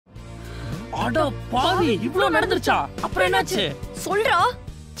அட பாவி, இவ்ளோ நடந்துருச்சா? அப்புறம் என்னாச்சு சொல்றா.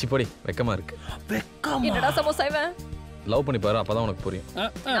 சிப்படி வெக்கமா இருக்கு. வெக்கமா? என்னடா சமோசா இவன்? லவ் பண்ணி பாரு, அப்பதான் உனக்கு புரியும்.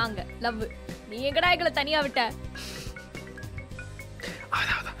 நாங்க லவ். நீ எங்கடா எங்களை தனியா விட்ட?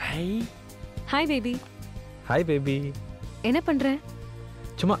 Hi baby. Hi baby. என்ன பண்ற?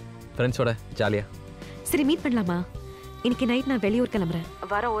 சும்மா ஃப்ரெண்ட்ஸோட ஜாலியா. சரி மீட் பண்ணலாமா? இன்னைக்கு நைட் நான் வெளியூர் கிளம்புறேன்.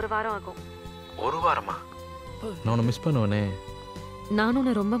 வர ஒரு வாரம் ஆகும். ஒரு வாரமா? நான் உன்னை மிஸ் பண்ணுவேனே. நானும்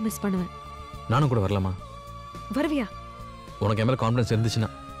உன்னை ரொம்ப மிஸ் பண்ணுவேன். நானும் கூட வரலாமா? வருவியா? உனக்கு என் மேல கான்ஃபிடன்ஸ் இருந்துச்சுன்னா.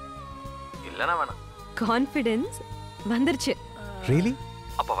 இல்லனா வேணாம். கான்ஃபிடன்ஸ் வந்துருச்சு. ரியலி?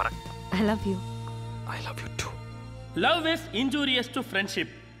 அப்ப வரேன். I love you. I love you too. Love is injurious to friendship.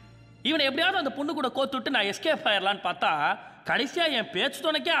 இவனை எப்படியாவது அந்த பொண்ணு கூட கோத்துட்டு நான் எஸ்கேப் ஆயிரலான்னு பார்த்தா கடைசியா என் பேச்சு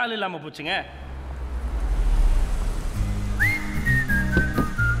துணைக்கே ஆள் இல்லாம போச்சுங்க.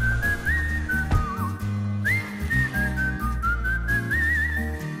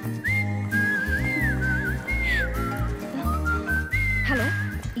 Hello.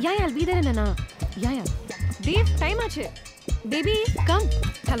 Yeah, I'll be there in an hour. Yeah. Dave, time ஆச்சு. Baby, come.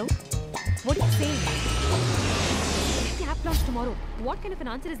 Hello. What are you saying? The app launch tomorrow. What kind of an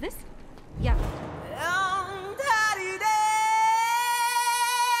answer is this? Yeah.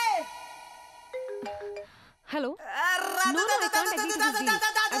 Hello. No, I can't agree to this deal.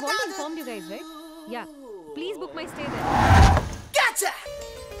 I've already informed you guys, right? Yeah. Please book my stay there. Gotcha.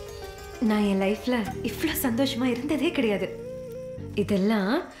 நான் என் லைஃப்ல இவ்ளோ சந்தோஷமா இருந்ததே கிடையாது.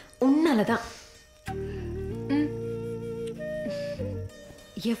 இதெல்லாம் உன்னால தான்.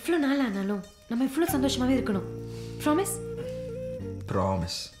 எவ்வளோ நாள் ஆனாலும் நம்ம இவ்வளோ சந்தோஷமாவே இருக்கணும். ப்ராமிஸ்?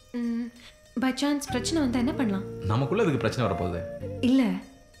 ப்ராமிஸ். பை சான்ஸ் பிரச்சனை வந்தா என்ன பண்ணலாம்? நமக்குள்ள இதுக்கு பிரச்சனை வரப்போகுது. இல்ல,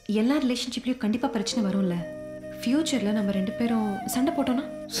 எல்லா ரிலேஷன்ஷிப்லயும் கண்டிப்பா பிரச்சனை வரும்ல. ஃபியூச்சர்ல நம்ம ரெண்டு பேரும் சண்டை போட்டோம்னா?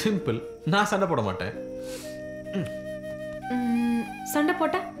 சிம்பிள். நான் சண்டை போட மாட்டேன். சண்டை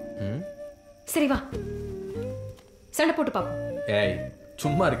போட்டா? சரி வா, சண்டை போட்டு பாப்போம். ஏய்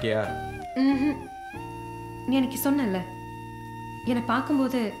சும்மா இருக்கியா? நீ எனக்கு சொன்னல, என்னை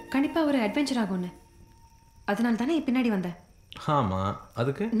பார்க்கும்போது கண்டிப்பா ஒரு அட்வென்ச்சர் ஆகும்னு. அதனால தானே பின்னாடி வந்தேன். ஆமா,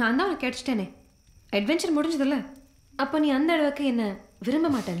 அதுக்கு நான் தான் உனக்கு கேட்டுட்டேனே. அட்வென்ச்சர் முடிஞ்சதில்ல, அப்போ நீ அந்த அளவுக்கு என்ன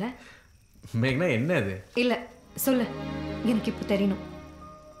விரும்ப மாட்டேன்ல? மேக்னா என்ன அது? இல்ல சொல்லு, எனக்கு இப்போ தெரியணும்.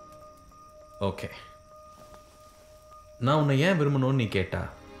 ஓகே, நான் உன்னை ஏன் விரும்பணும்னு நீ கேட்டா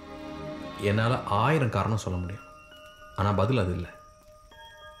என்னால் 1000 காரணம் சொல்ல முடியும். ஆனால் பதில் அது இல்லை.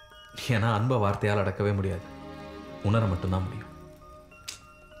 ஏன்னா அன்பை வார்த்தையால் அடக்கவே முடியாது, உணர மட்டும்தான் முடியும்.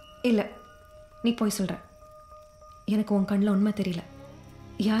 இல்லை, நீ போய் சொல்கிற. எனக்கு உன் கண்ணில் உண்மை தெரியல.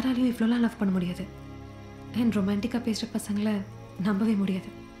 யாராலையும் இவ்வளோலாம் லவ் பண்ண முடியாது. என் ரொமான்டிக்காக பேசுகிற பசங்களை நம்பவே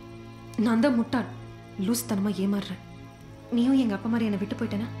முடியாது. நான் தான் முட்டாள், லூஸ் தனமாக ஏமாறுறேன். நீயும் எங்கள் அப்பா மாதிரி என்னை விட்டு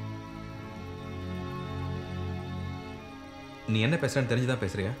போயிட்டேனா? நீ என்ன பேசுறேன்னு தெரிஞ்சுதான்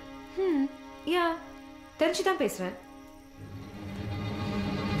பேசுறியா? யா, தெரிஞ்சுதான் பேசுகிறேன்.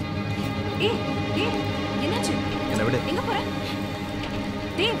 என்னாச்சு? என்னை விடு. எங்கே போகிறேன்?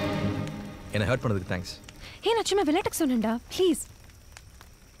 தேவ், என்னை ஹர்ட் பண்ணதுக்கு தேங்க்ஸ். நான் சும்மா விளையாட்டுக்கு சொன்னேன்டா, ப்ளீஸ்.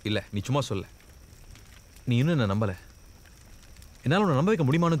 இல்லை, நீ சும்மா சொல்ல. நீ இன்னும் என்ன நம்பலை. என்னால் உன்னை நம்ப வைக்க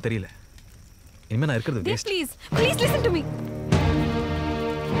முடியுமான்னு தெரியல. இனிமேல் நான் இருக்கிறது waste. Please please listen to me.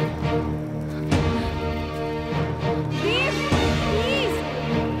 Dev please.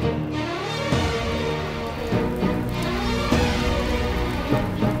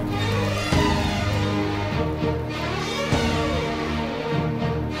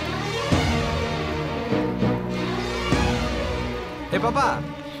 ஏய் பாப்பா,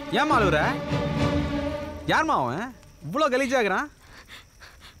 ஏம்மா அழுவுற? யார்மா அவன் இவ்வளோ கலீஜாகிறான்?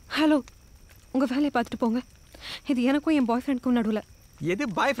 ஹலோ, உங்கள் வேலையை பார்த்துட்டு போங்க. இது எனக்கும் என் பாய் ஃப்ரெண்டுக்கும் நடுவில். எது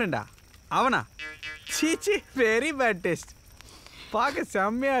பாய் ஃப்ரெண்டா? அவனா? சீச்சி, வெரி பேட் டேஸ்ட். பார்க்க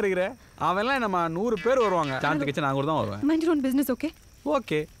செம்மையா இருக்கிற. அவன்லாம் நம்ம 100 பேர் வருவாங்க. சாந்தி கிச்சன் நான் கூட தான் வருவேன். Mind your own business. Okay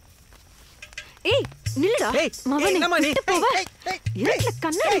okay. ஏய் நில்லுடா. மவனே, விட்டு போவ. இருட்டுல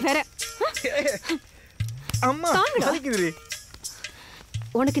கண்ணாடி வேற. அம்மா வலிக்குதுடி.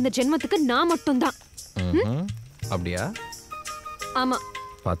 உனக்கு இந்த ஜென்மத்துக்கு நான் மட்டும்தான். அப்படியா? ஆமா.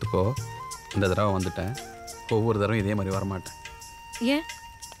 பார்த்துக்கோ, இந்த தடவை வந்துட்டேன். ஒவ்வொரு தடவையும் இதே மாதிரி வரமாட்டேன். ஏன்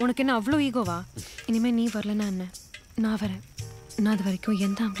உனக்கு என்ன அவ்வளோ ஈகோவா? இனிமேல் நீ வரலன்னா என்ன, நான் வரேன். நான் அது வரைக்கும்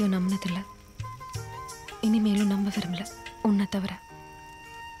எந்த ஆம்பளையும் நம்பினதில்லை, இனிமேலும் நம்ப விரும்பல உன்னை தவிர.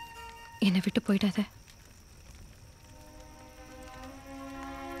 என்னை விட்டு போயிடாத.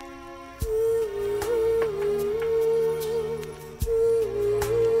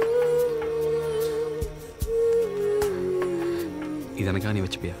 இது எனக்கா நீ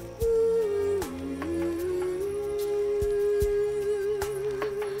வச்சுப்பியா?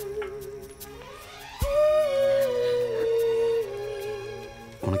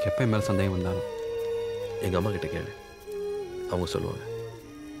 உனக்கு உனக்கு எப்போ என் மேலே சந்தேகம் வந்தாலும் எங்கள் அம்மா கிட்ட கேளு, அவங்க சொல்லுவாங்க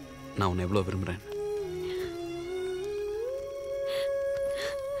நான் உன்னை எவ்வளோ விரும்புகிறேன்.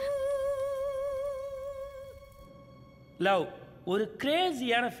 லவ் ஒரு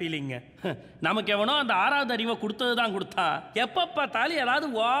கிரேசியான ஃபீலிங்க. நமக்கு எவனோ அந்த 6வது அறிவை கொடுத்தது தான் கொடுத்தான். எப்போ பார்த்தாலும் ஏதாவது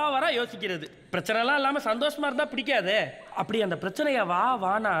ஓவராக யோசிக்கிறது. பிரச்சனைலாம் இல்லாமல் சந்தோஷமா இருந்தால் பிடிக்காது. அப்படி அந்த பிரச்சனையை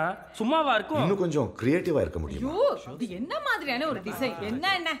வானா சும்மாவா இருக்கும். இன்னும் கொஞ்சம் கிரியேட்டிவா இருக்க முடியும். இது என்ன மாதிரியான ஒரு டிசைன்?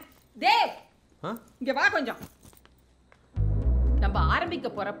 என்ன டேய் இங்க வா கொஞ்சம். நம்ம ஆரம்பிக்க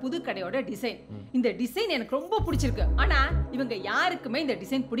போற புது கடையோட டிசைன். இந்த டிசைன் எனக்கு ரொம்ப பிடிச்சிருக்கு. ஆனா இவங்க யாருக்குமே இந்த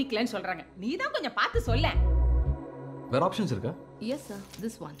டிசைன் பிடிக்கலன்னு சொல்றாங்க. நீ தான் கொஞ்சம் பார்த்து சொல்ல. வேறு ஆப்ஷன்ஸ் இருக்கா? Yes sir,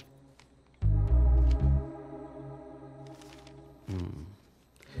 this one.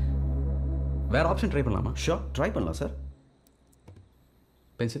 வேறு ஆப்ஷன் ட்ரை பண்ணலாமா? ஷோர், ட்ரை பண்ணலாம் சார்.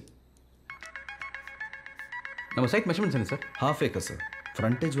 பென்சில். நம்ம சைட் மெஷர்மெண்ட்ஸ் என்ன சார்? ½ acre sir.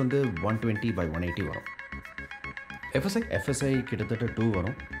 ஃப்ரண்டேஜ் வந்து 120/180 வரும். எஃப்எஸ்ஐ கிட்டத்தட்ட 2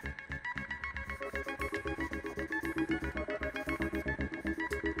 வரும்.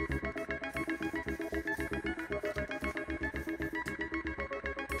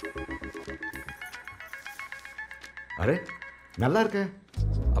 அரே நல்லா இருக்கே.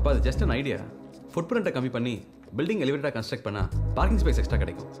 அப்போ அது ஜஸ்ட் அன் ஐடியா. ஃபுட் பிரிண்ட்டை கம்மி பண்ணி பில்டிங் எலிவேட்டடாக கன்ஸ்ட்ரக்ட் பண்ணால் பார்க்கிங் ஸ்பேஸ் எக்ஸ்ட்ரா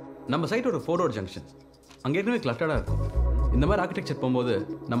கிடைக்கும். நம்ம சைட் ஒரு 4 ரோட் ஜங்ஷன், அங்கே ஏற்கனவே கிளட்டடாக இருக்கும். இந்த மாதிரி ஆர்கிடெக்சர் போகும்போது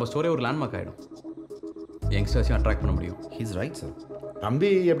நம்ம ஸ்டோரே ஒரு லேண்ட்மார்க் ஆகிடும். யங்ஸ்டர்ஸையும் அட்ராக்ட் பண்ண முடியும். He's right sir.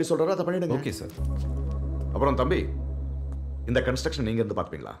 தம்பி எப்படி சொல்கிறாரோ அதை பண்ணிவிடுங்க. Okay sir. அப்புறம் தம்பி, இந்த கன்ஸ்ட்ரக்ஷன் நீங்கள் இருந்து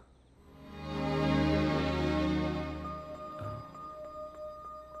பார்ப்பீங்களா?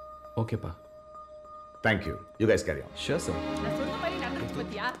 ஓகேப்பா. Thank you. You guys carry on. Sure sir. நான் சொன்ன மாதிரி நடந்துச்சு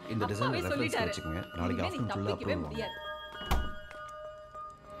பத்தியா? இந்த டிசைன் அப்பாவே ரெஃபரன்ஸ் சொல்லிட்டாரு. வச்சுக்கோங்க. நாளைக்கு இனிமே நீ ஆஃப்டர்நூன் ஃபுல்லாக தப்பிக்கவே அப்ரூவ் முடியாது.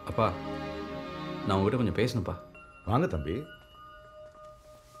 அப்பா, நான் உங்ககிட்ட கொஞ்சம் பேசணும்ப்பா. வாங்க தம்பி.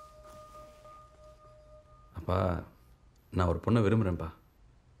 அப்பா, நான் ஒரு பொண்ணை விரும்புகிறேன்ப்பா.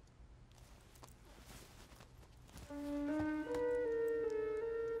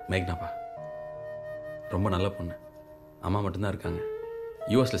 மேக்னாப்பா, ரொம்ப நல்ல பொண்ணு. அம்மா மட்டும்தான் இருக்காங்க,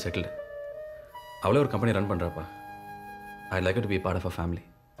 யூஎஸில் செட்டில்டு. அவளே ஒரு company run பண்ணுறாப்பா. I like to be part of a family.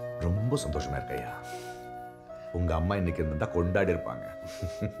 ரொம்ப சந்தோஷமா இருக்கையா. உங்க அம்மா இன்னைக்கு இருந்தா கொண்டாடி இருப்பாங்க.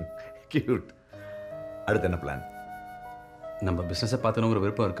 கியூட். அடுத்து என்ன பிளான்? நம்ம பிஸ்னஸை பார்த்துணுங்கிற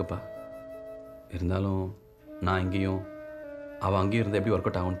விருப்பம் இருக்குப்பா. இருந்தாலும் நான் இங்கேயும் அவள் அங்கேயும் இருந்தால் எப்படி ஒர்க்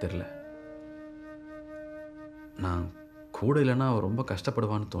அவுட் ஆகும்னு தெரில. நான் கூட இல்லைன்னா அவள் ரொம்ப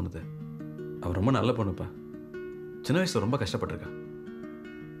கஷ்டப்படுவான்னு தோணுது. அவள் ரொம்ப நல்ல பொண்ணுப்பா. சின்ன வயசில் ரொம்ப கஷ்டப்பட்டிருக்கா.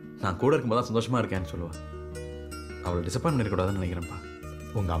 நான் கூட இருக்கும்போது தான் சந்தோஷமாக இருக்கேன்னு சொல்லுவாள். அவளை டிசப்பாயின்ட் பண்ணிடக்கூடாதுன்னு நினைக்கிறேன்ப்பா.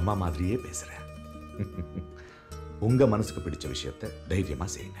 உங்க அம்மா மாதிரியே பேசுறேன். உங்க மனசுக்கு பிடிச்ச விஷயத்தை தைரியமா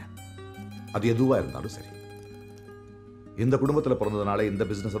செய்யுங்க. அது எதுவா இருந்தாலும் சரி. இந்த குடும்பத்தில் பிறந்ததுனால இந்த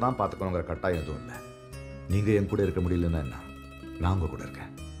பிசினஸை தான் பார்த்துக்கணுங்கிற கட்டாயம் எதுவும் இல்லை. நீங்க என் கூட இருக்க முடியலன்னா என்ன, நான் உங்க கூட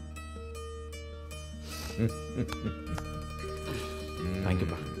இருக்கேன்.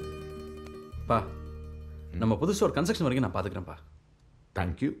 தேங்க்யூப்பா. பா, நம்ம புதுசாக ஒரு கன்ஸ்ட்ரக்ஷன் வரைக்கும் நான் பார்த்துக்கிறேன்ப்பா.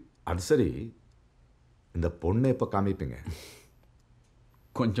 தேங்க்யூ. அது சரி, இந்த பொண்ணை எப்போ காமிப்பீங்க?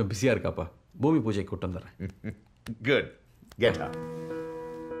 கொஞ்சம் பிஸியாக இருக்காப்பா. பூமி பூஜைக்கு கூட்டு வந்துடுறேன். Good. Get up.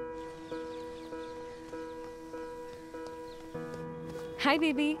 Hi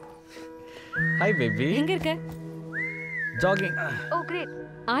baby. Hi baby. எங்க இருக்க? ஜாகிங். ஓ கிரேட்.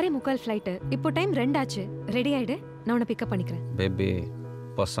 6:45 ஃப்ளைட்டு. இப்போ டைம் 2 ஆச்சு. ரெடி ஆயிடு, நான் உன்னை பிக்கப் பண்ணிக்கிறேன். பேபி,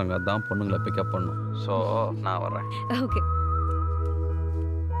 பசங்க தான் பொண்ணுங்களை பிக்கப் பண்ணும். ஸோ நான் வர்றேன். Okay.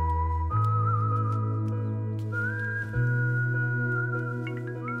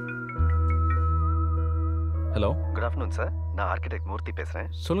 Hello, good afternoon sir. நான் ஆர்கிடெக்ட் மூர்த்தி பேசுகிறேன்.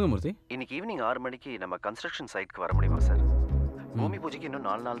 சொல்லுங்கள் மூர்த்தி. இன்னைக்கு ஈவினிங் 6 மணிக்கு நம்ம கன்ஸ்ட்ரக்ஷன் சைட்க்கு வர முடியுமா சார்? பூமி பூஜைக்கு இன்னும்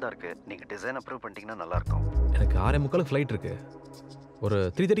 4 நாள் தான் இருக்குது. நீங்கள் டிசைன் அப்ரூவ் பண்ணிட்டீங்கன்னா நல்லாயிருக்கும். எனக்கு 6:45 ஃப்ளைட் இருக்குது. ஒரு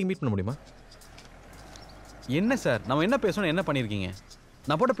 3:30 மீட் பண்ண முடியுமா? என்ன சார், நம்ம என்ன பேசணும், என்ன பண்ணியிருக்கீங்க?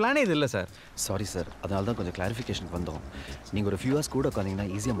 நான் போட்ட பிளானே இது இல்லை சார். சாரி சார், அதனால தான் கொஞ்சம் கிளாரிஃபிகேஷனுக்கு வந்தோம். நீங்கள் ஒரு ஃபியூ ஹவர்ஸ் கூட உட்காந்திங்கன்னா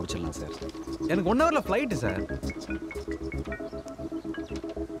ஈஸியாக முடிச்சிடலாம் சார். எனக்கு 1 ஹவரில் ஃப்ளைட்டு சார்.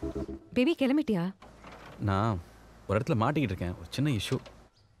 பேபி கிளம்பிட்டியா? நான் ஒரு இடத்துல மாட்டிக்கிட்டு இருக்கேன், ஒரு சின்ன issue.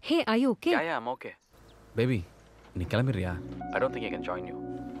 Hey, I you okay? Yeah I'm okay. Baby, நீ கிளம்பிடுறியா? I don't think I can join you.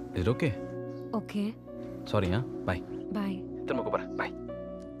 Is it okay? Okay. Saria. By. By. திரும்ப கூப்பிட்றேன். பை.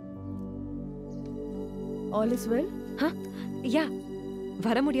 All is well? யா,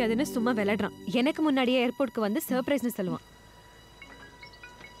 வர முடியாதுன்னு சும்மா விளையாடுறான். எனக்கு முன்னாடியே ஏர்போர்ட்க்கு வந்து சர்ப்ரைஸ்னு சொல்லுவான்.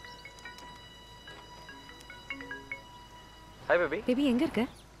 Hi baby. பேபி எங்க இருக்க?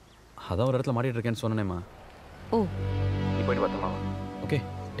 அதான் ஒரு இடத்துல மாட்டிட்டு இருக்கேன்னு சொன்னேம்மா. ஓ, நீ போயிட்டு பார்த்தோமா? Okay,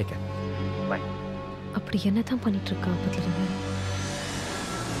 take care. பை. அப்படி என்ன தான் பண்ணிட்டு இருக்கான் அப்பத்துல இருந்து?